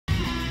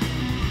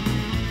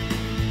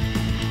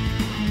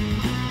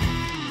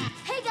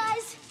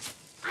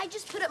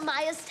just put up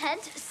Maya's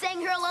tent,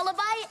 sang her a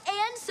lullaby,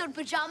 and sewed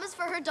pajamas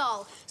for her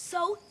doll.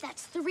 So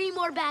that's 3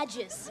 more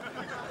badges.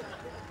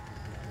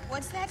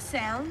 What's that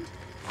sound?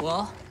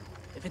 Well,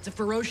 if it's a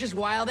ferocious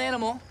wild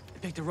animal, I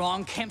picked the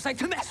wrong campsite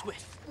to mess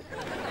with.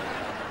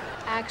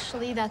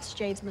 Actually, that's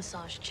Jade's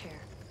massage chair.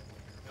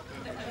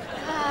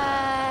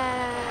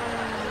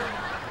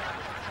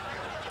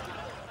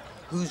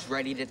 Who's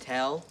ready to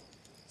tell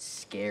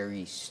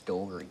scary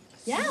stories?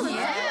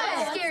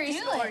 Yeah, scary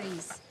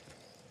stories.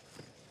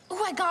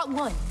 Oh, I got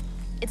one.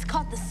 It's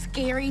called the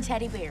Scary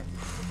Teddy Bear.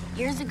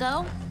 Years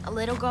ago, a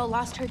little girl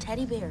lost her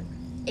teddy bear.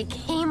 It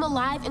came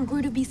alive and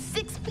grew to be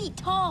 6 feet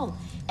tall.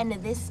 And to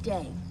this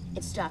day,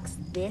 it stalks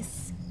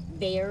this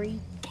very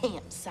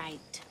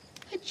campsite.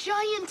 A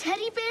giant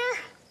teddy bear?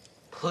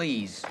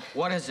 Please,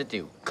 what does it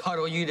do?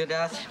 Cuddle you to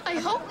death? I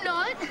hope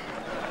not.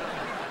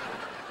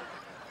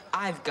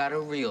 I've got a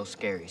real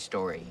scary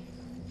story.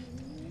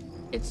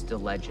 It's the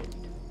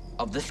legend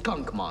of the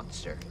skunk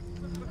monster.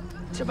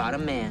 It's about a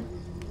man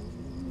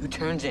who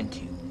turns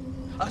into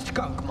a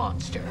skunk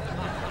monster.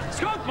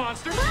 Skunk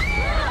monster?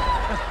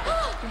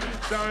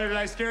 Sorry, did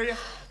I scare you?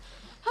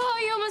 Oh,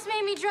 you almost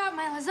made me drop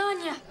my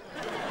lasagna.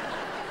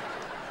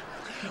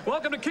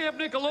 Welcome to Camp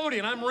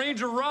Nickelodeon. I'm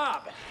Ranger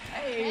Rob.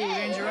 Hey,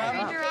 Ranger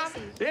Rob.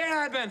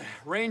 Yeah, I've been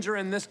ranger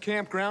in this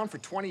campground for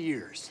 20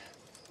 years.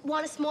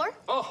 Want a s'more?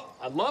 Oh,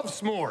 I love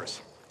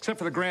s'mores, except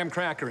for the graham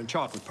cracker and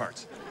chocolate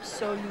parts.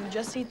 So you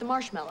just eat the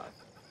marshmallow?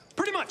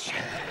 Pretty much.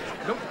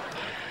 Nope.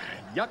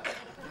 Yuck.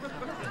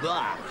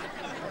 Blah.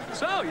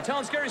 So, you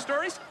telling scary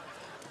stories?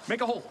 Make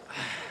a hole.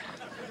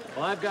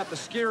 Well, I've got the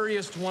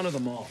scariest one of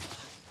them all.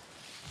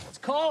 It's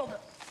called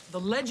The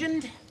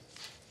Legend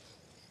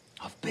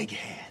of Big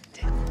Hand.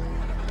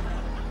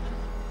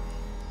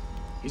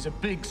 He's a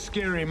big,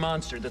 scary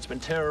monster that's been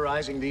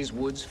terrorizing these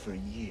woods for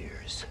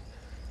years.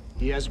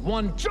 He has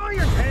one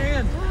giant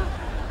hand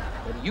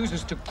that he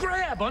uses to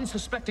grab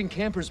unsuspecting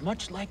campers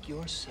much like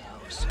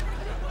yourselves.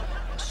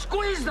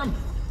 Squeeze them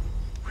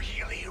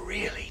really,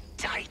 really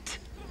tight.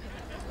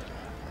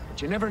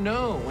 But you never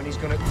know when he's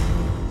gonna...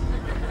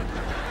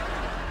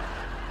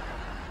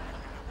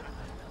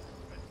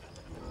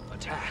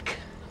 attack.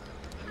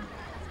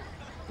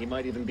 He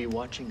might even be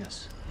watching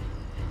us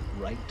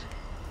right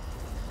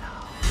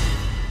now.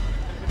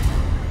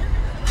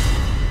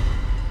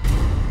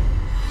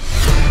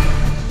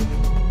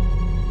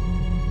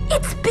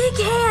 It's Big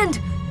Hand!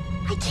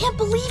 I can't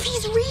believe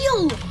he's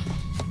real!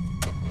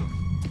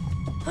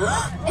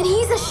 And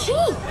he's a she!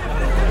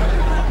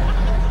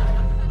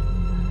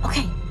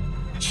 Okay,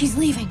 she's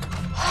leaving.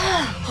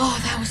 Oh,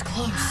 that was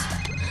close.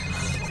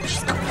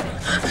 She's coming.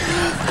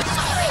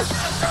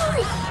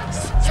 Sorry!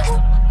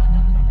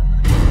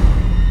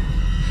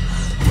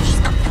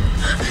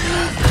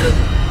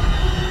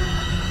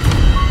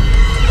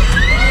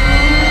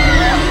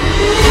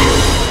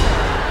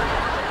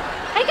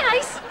 Hey,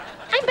 guys.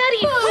 I'm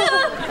Betty.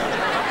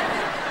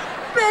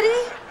 Betty?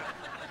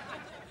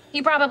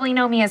 You probably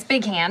know me as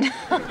Big Hand. Mind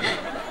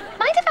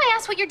if I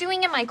ask what you're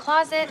doing in my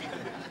closet?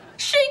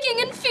 Shaking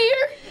in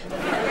fear.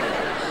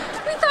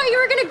 We thought you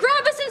were gonna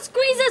grab us and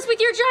squeeze us with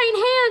your giant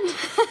hand.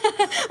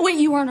 Wait,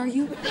 you aren't, are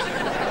you?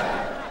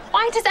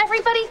 Why does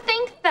everybody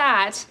think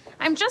that?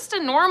 I'm just a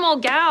normal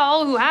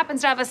gal who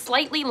happens to have a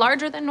slightly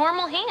larger than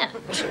normal hand.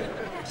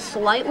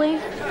 Slightly.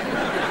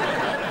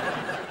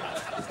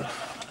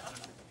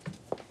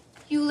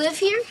 You live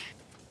here?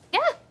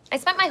 Yeah, I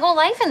spent my whole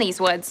life in these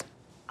woods.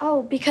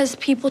 Oh, because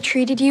people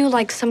treated you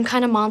like some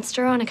kind of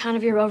monster on account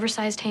of your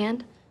oversized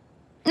hand?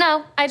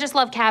 No, I just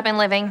love cabin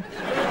living.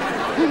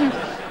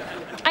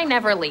 I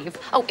never leave.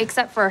 Oh,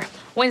 except for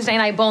Wednesday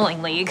night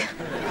bowling league.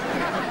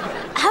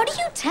 How do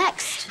you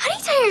text? How do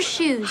you tie your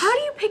shoes? How do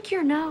you pick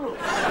your nose?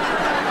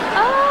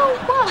 Oh,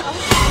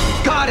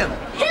 wow. Got him!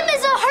 Him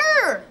is a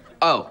her!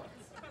 Oh,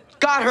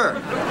 got her!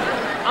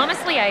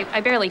 Honestly, I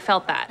barely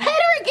felt that. Hit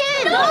her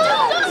again!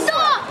 No,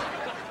 stop!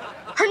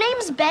 Her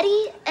name's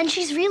Betty, and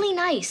she's really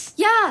nice.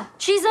 Yeah,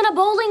 she's in a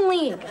bowling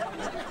league.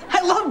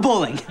 I love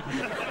bowling.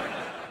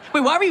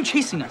 Wait, why were you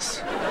chasing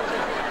us?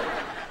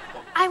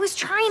 I was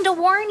trying to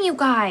warn you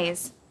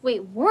guys.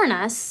 Wait, warn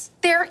us?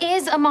 There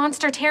is a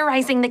monster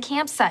terrorizing the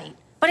campsite,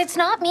 but it's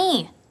not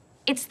me.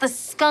 It's the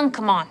skunk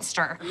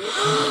monster.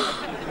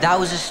 That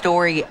was a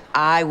story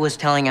I was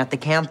telling at the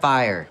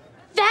campfire.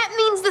 That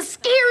means the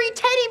scary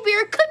teddy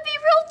bear could be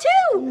real,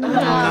 too.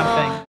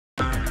 Nothing.